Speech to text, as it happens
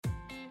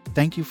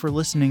Thank you for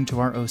listening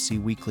to our OC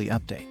Weekly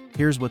Update.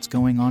 Here's what's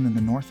going on in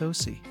the North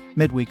OC.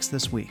 Midweeks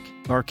this week.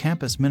 Our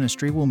campus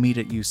ministry will meet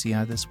at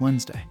UCI this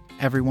Wednesday.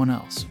 Everyone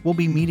else will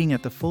be meeting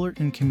at the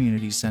Fullerton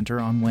Community Center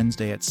on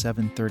Wednesday at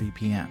 7:30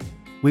 p.m.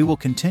 We will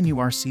continue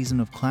our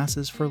season of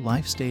classes for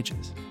life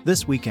stages.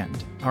 This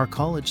weekend, our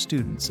college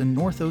students and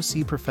North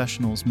OC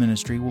Professionals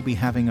Ministry will be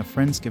having a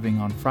Friendsgiving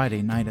on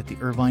Friday night at the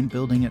Irvine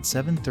Building at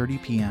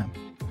 7:30 p.m.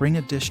 Bring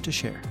a dish to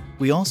share.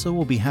 We also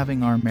will be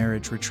having our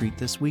marriage retreat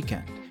this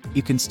weekend.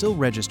 You can still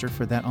register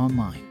for that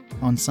online.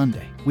 On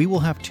Sunday, we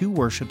will have 2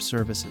 worship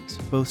services,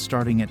 both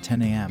starting at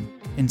 10 a.m.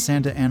 In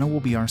Santa Ana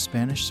will be our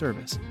Spanish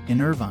service.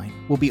 In Irvine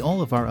will be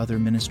all of our other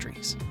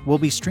ministries. We'll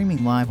be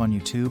streaming live on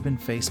YouTube and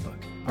Facebook.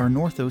 Our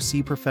North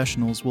OC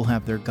professionals will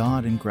have their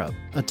God and Grub,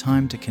 a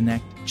time to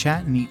connect,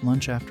 chat, and eat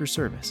lunch after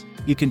service.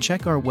 You can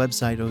check our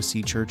website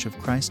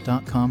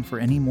occhurchofchrist.com for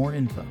any more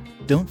info.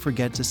 Don't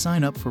forget to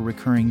sign up for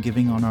recurring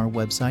giving on our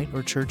website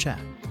or church app.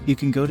 You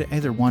can go to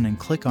either one and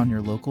click on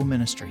your local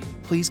ministry.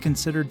 Please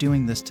consider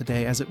doing this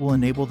today, as it will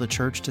enable the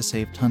church to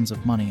save tons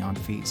of money on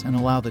fees and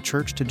allow the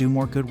church to do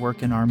more good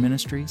work in our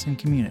ministries and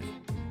community.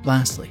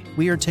 Lastly,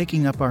 we are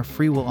taking up our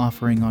free will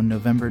offering on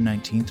November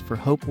 19th for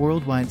Hope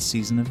Worldwide's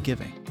Season of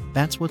Giving.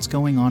 That's what's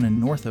going on in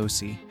North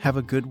OC. Have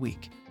a good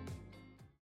week.